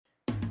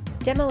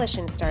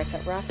Demolition starts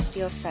at Roth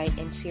Steel site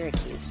in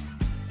Syracuse.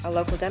 A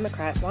local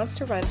Democrat wants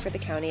to run for the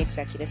county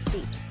executive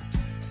seat.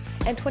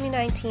 And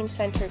 2019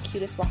 Senator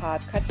Qudus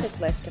Wahab cuts his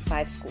list to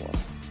 5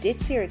 schools. Did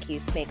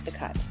Syracuse make the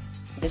cut?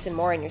 This and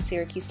more in your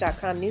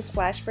Syracuse.com news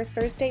flash for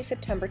Thursday,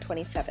 September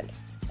 27th.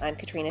 I'm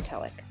Katrina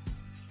Tellick.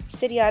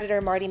 City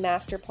Auditor Marty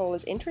Masterpole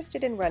is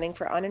interested in running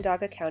for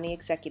Onondaga County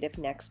Executive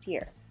next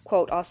year.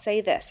 Quote, "I'll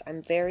say this,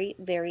 I'm very,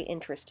 very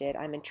interested.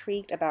 I'm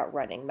intrigued about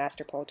running,"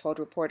 Masterpole told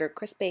reporter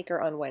Chris Baker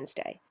on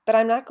Wednesday. "But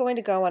I'm not going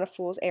to go on a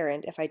fool's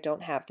errand if I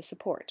don't have the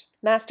support."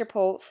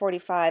 Masterpole,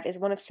 45, is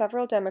one of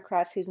several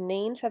Democrats whose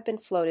names have been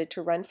floated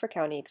to run for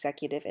county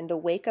executive in the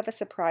wake of a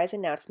surprise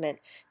announcement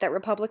that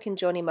Republican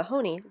Joni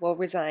Mahoney will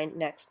resign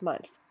next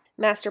month.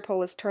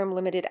 Masterpole is term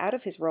limited out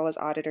of his role as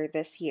auditor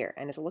this year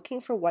and is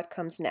looking for what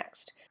comes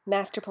next.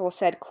 Masterpole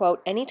said,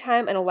 quote,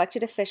 "Anytime an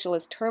elected official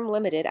is term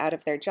limited out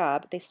of their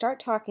job, they start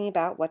talking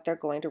about what they're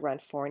going to run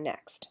for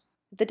next."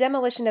 The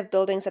demolition of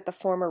buildings at the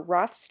former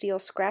Roth Steel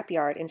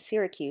scrapyard in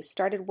Syracuse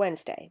started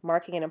Wednesday,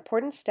 marking an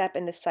important step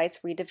in the site's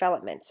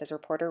redevelopment, says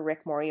reporter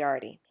Rick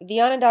Moriarty. The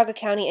Onondaga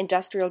County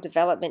Industrial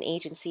Development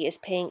Agency is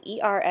paying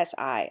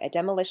ERSI, a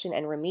demolition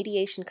and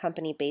remediation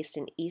company based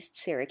in East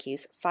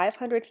Syracuse,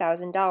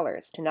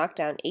 $500,000 to knock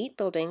down 8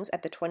 buildings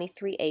at the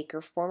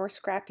 23-acre former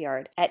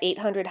scrapyard at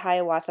 800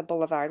 Hiawatha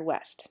Boulevard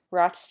West.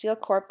 Roth Steel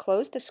Corp.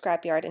 Closed the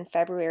scrapyard in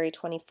February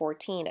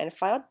 2014 and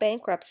filed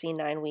bankruptcy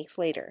 9 weeks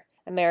later.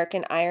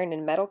 American Iron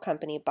and Metal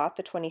Company bought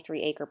the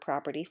 23-acre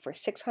property for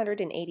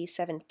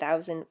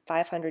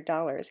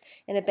 $687,500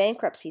 in a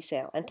bankruptcy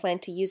sale and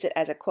planned to use it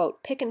as a,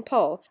 quote,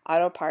 pick-and-pull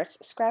auto parts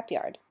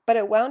scrapyard. But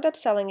it wound up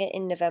selling it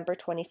in November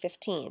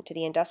 2015 to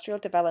the Industrial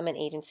Development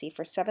Agency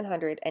for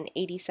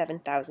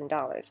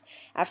 $787,000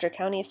 after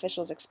county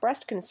officials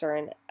expressed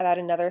concern about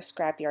another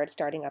scrapyard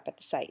starting up at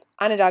the site.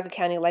 Onondaga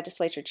County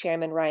Legislature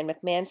Chairman Ryan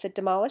McMahon said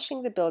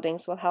demolishing the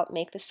buildings will help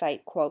make the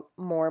site, quote,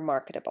 more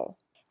marketable.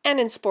 And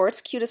in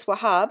sports, Qudus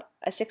Wahab,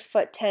 a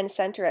 6'10"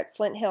 center at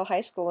Flint Hill High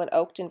School in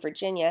Oakton,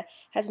 Virginia,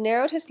 has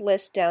narrowed his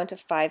list down to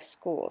 5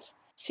 schools.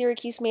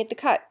 Syracuse made the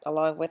cut,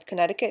 along with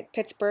Connecticut,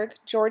 Pittsburgh,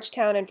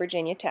 Georgetown, and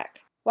Virginia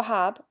Tech.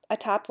 Wahab, a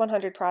top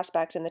 100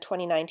 prospect in the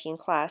 2019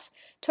 class,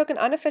 took an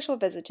unofficial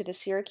visit to the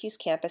Syracuse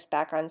campus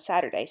back on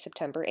Saturday,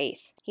 September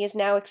 8th. He is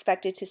now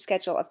expected to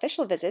schedule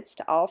official visits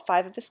to all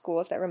 5 of the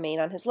schools that remain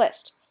on his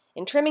list.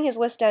 In trimming his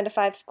list down to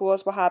 5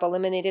 schools, Wahab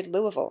eliminated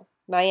Louisville,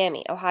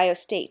 Miami, Ohio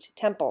State,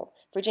 Temple,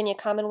 Virginia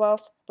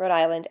Commonwealth, Rhode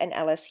Island, and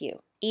LSU.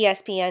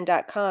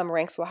 ESPN.com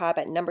ranks Wahab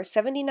at number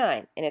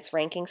 79 in its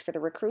rankings for the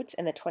recruits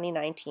in the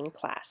 2019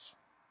 class.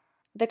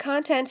 The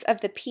contents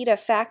of the Pita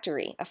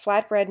Factory, a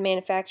flatbread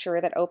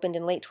manufacturer that opened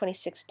in late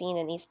 2016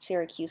 in East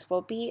Syracuse,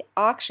 will be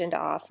auctioned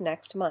off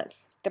next month.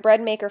 The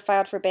bread maker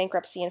filed for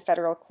bankruptcy in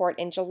federal court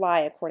in July,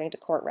 according to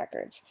court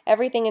records.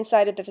 Everything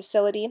inside of the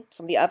facility,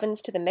 from the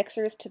ovens to the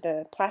mixers to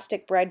the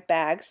plastic bread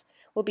bags,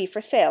 will be for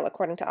sale,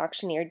 according to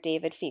auctioneer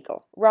David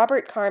Fiegel.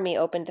 Robert Carmy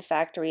opened the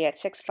factory at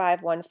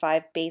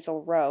 6515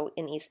 Basil Row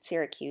in East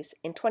Syracuse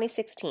in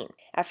 2016,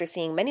 after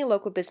seeing many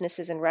local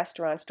businesses and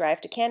restaurants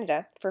drive to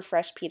Canada for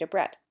fresh pita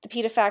bread. The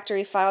Pita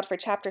Factory filed for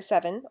Chapter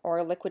 7,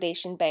 or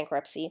liquidation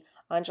bankruptcy,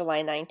 on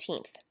July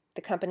 19th.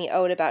 The company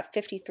owed about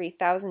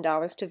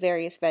 $53,000 to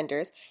various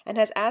vendors and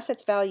has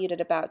assets valued at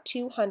about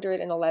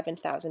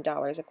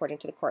 $211,000, according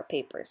to the court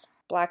papers.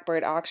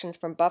 Blackbird Auctions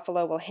from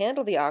Buffalo will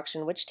handle the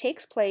auction, which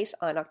takes place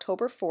on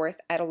October 4th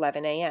at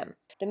 11 a.m.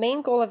 The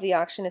main goal of the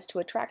auction is to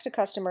attract a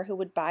customer who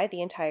would buy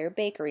the entire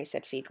bakery,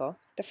 said Fiegel.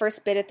 The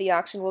first bid at the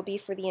auction will be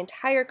for the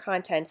entire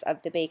contents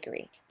of the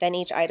bakery. Then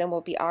each item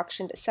will be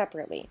auctioned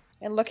separately.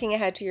 And looking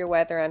ahead to your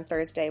weather on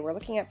Thursday, we're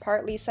looking at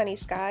partly sunny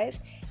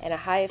skies and a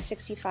high of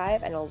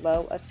 65 and a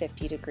low of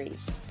 50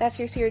 degrees. That's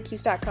your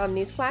Syracuse.com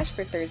news flash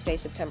for Thursday,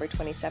 September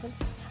 27th.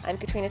 I'm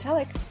Katrina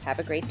Tellick. Have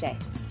a great day.